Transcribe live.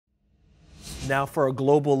Now for a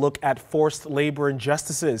global look at forced labor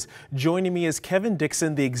injustices. Joining me is Kevin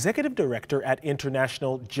Dixon, the Executive Director at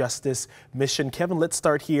International Justice Mission. Kevin, let's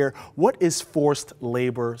start here. What is forced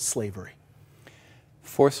labor slavery?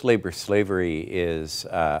 Forced labor slavery is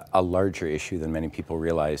a larger issue than many people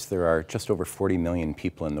realize. There are just over 40 million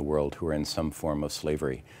people in the world who are in some form of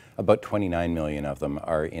slavery. About 29 million of them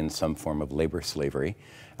are in some form of labor slavery.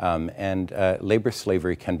 Labor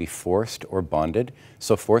slavery can be forced or bonded.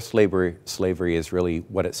 So forced labor slavery is really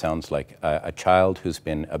what it sounds like. A child who's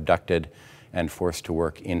been abducted and forced to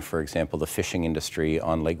work in, for example, the fishing industry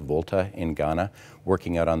on Lake Volta in Ghana,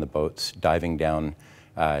 working out on the boats, diving down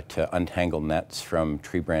to untangle nets from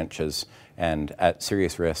tree branches and at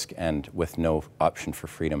serious risk and with no option for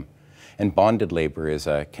freedom. And bonded labor is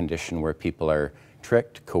a condition where people are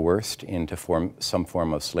tricked, coerced into some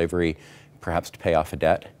form of slavery, perhaps to pay off a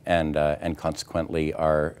debt, and consequently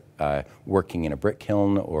are working in a brick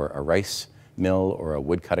kiln or a rice mill or a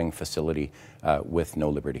woodcutting facility with no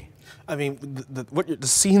liberty. I mean, the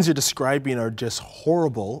scenes you're describing are just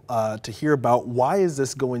horrible to hear about. Why is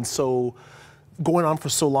this going on for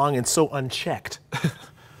so long and so unchecked?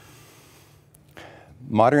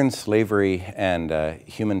 Modern slavery and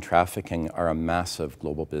human trafficking are a massive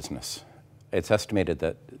global business. It's estimated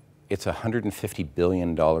that it's a $150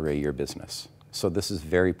 billion a year business. So this is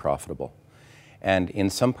very profitable. And in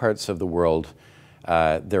some parts of the world,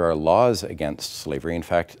 there are laws against slavery. In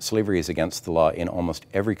fact, slavery is against the law in almost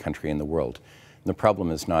every country in the world. And the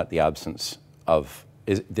problem is not the absence of,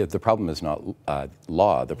 the problem is not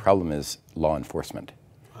law, the problem is law enforcement.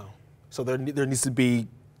 Wow. So there needs to be,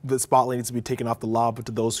 the spotlight needs to be taken off the law, but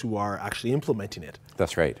to those who are actually implementing it.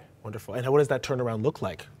 That's right. Wonderful. And what does that turnaround look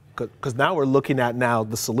like? Because now we're looking at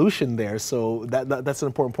the solution there, so that's an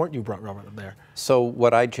important point you brought up there. So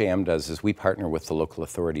what IJM does is we partner with the local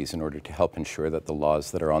authorities in order to help ensure that the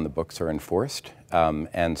laws that are on the books are enforced.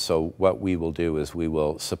 And so what we will do is we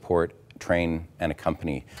will support, train, and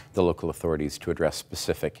accompany the local authorities to address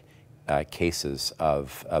specific cases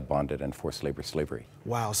of bonded and forced labor slavery.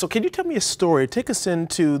 Wow. So can you tell me a story? Take us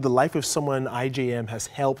into the life of someone IJM has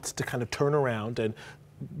helped to kind of turn around and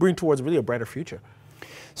bring towards really a brighter future.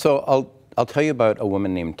 So I'll tell you about a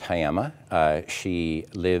woman named Tayama. She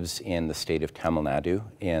lives in the state of Tamil Nadu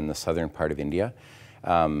in the southern part of India.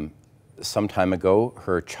 Some time ago,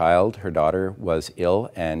 her daughter, was ill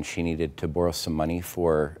and she needed to borrow some money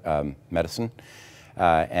for medicine.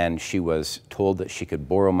 And she was told that she could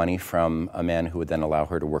borrow money from a man who would then allow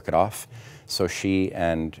her to work it off. So she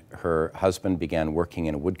and her husband began working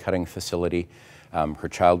in a woodcutting facility. Her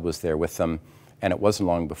child was there with them. And it wasn't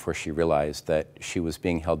long before she realized that she was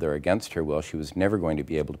being held there against her will. She was never going to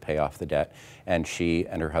be able to pay off the debt, and she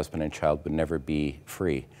and her husband and child would never be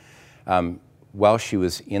free. While she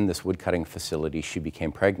was in this woodcutting facility, she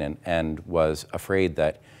became pregnant and was afraid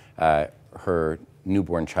that her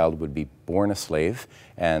newborn child would be born a slave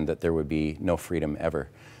and that there would be no freedom ever.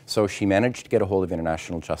 So she managed to get a hold of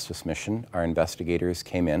International Justice Mission. Our investigators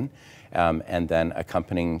came in, and then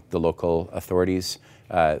accompanying the local authorities,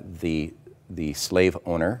 the slave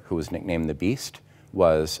owner, who was nicknamed the Beast,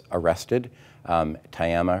 was arrested.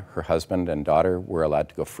 Tayama, her husband and daughter, were allowed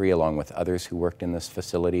to go free along with others who worked in this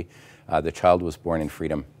facility. The child was born in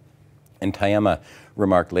freedom. And Tayama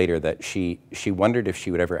remarked later that she wondered if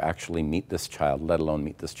she would ever actually meet this child, let alone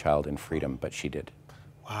meet this child in freedom, but she did.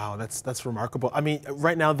 Wow, that's remarkable. I mean,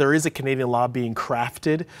 right now there is a Canadian law being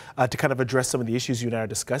crafted to kind of address some of the issues you and I are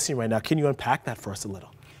discussing right now. Can you unpack that for us a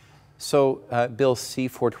little? So Bill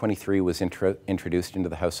C-423 was introduced into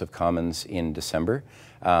the House of Commons in December,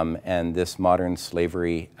 and this Modern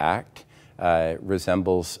Slavery Act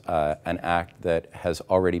resembles an act that has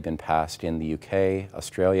already been passed in the UK,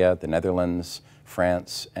 Australia, the Netherlands,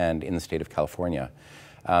 France, and in the state of California.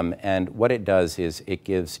 And what it does is it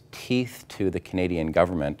gives teeth to the Canadian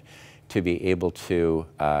government to be able to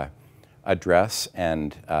address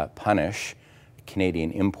and punish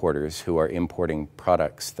Canadian importers who are importing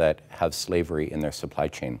products that have slavery in their supply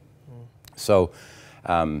chain. So,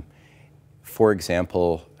 for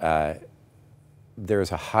example,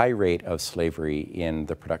 there's a high rate of slavery in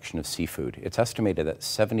the production of seafood. It's estimated that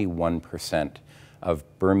 71% of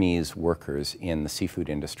Burmese workers in the seafood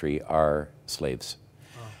industry are slaves.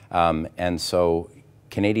 Wow. And so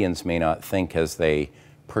Canadians may not think as they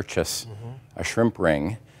purchase a shrimp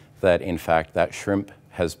ring that in fact that shrimp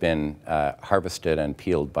has been harvested and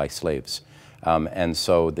peeled by slaves. And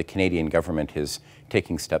so the Canadian government is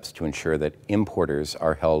taking steps to ensure that importers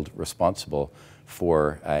are held responsible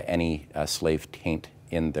for any slave taint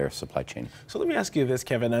in their supply chain. So let me ask you this,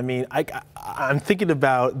 Kevin. I mean, I'm thinking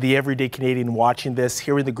about the everyday Canadian watching this,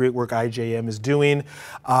 hearing the great work IJM is doing,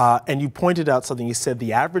 and you pointed out something. You said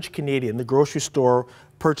the average Canadian, the grocery store,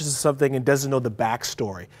 purchases something and doesn't know the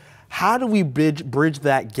backstory. How do we bridge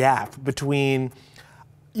that gap between,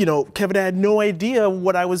 you know, Kevin, I had no idea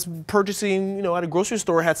what I was purchasing, you know, at a grocery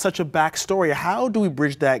store had such a backstory. How do we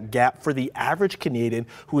bridge that gap for the average Canadian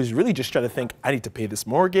who is really just trying to think, I need to pay this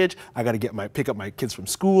mortgage, I got to pick up my kids from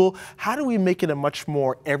school? How do we make it a much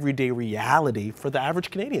more everyday reality for the average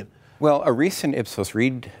Canadian? Well, a recent Ipsos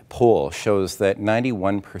Reid poll shows that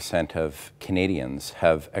 91% of Canadians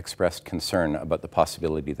have expressed concern about the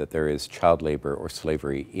possibility that there is child labor or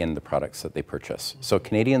slavery in the products that they purchase. So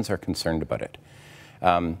Canadians are concerned about it.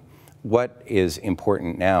 What is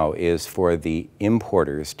important now is for the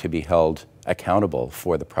importers to be held accountable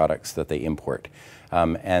for the products that they import.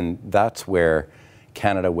 And that's where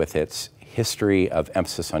Canada, with its history of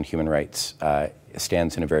emphasis on human rights,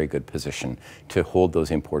 stands in a very good position to hold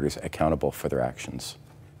those importers accountable for their actions.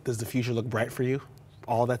 Does the future look bright for you?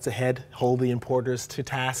 All that's ahead, hold the importers to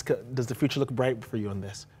task. Does the future look bright for you on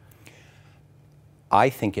this? I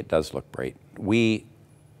think it does look bright. We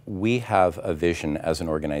have a vision as an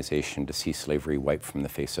organization to see slavery wiped from the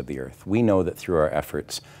face of the earth. We know that through our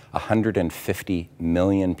efforts, 150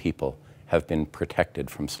 million people have been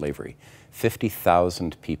protected from slavery.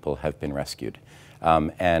 50,000 people have been rescued.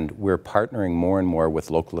 And we're partnering more and more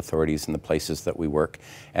with local authorities in the places that we work,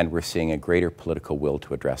 and we're seeing a greater political will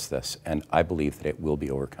to address this, and I believe that it will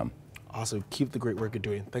be overcome. Awesome. Keep the great work you're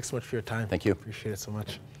doing. Thanks so much for your time. Thank you. Appreciate it so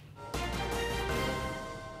much.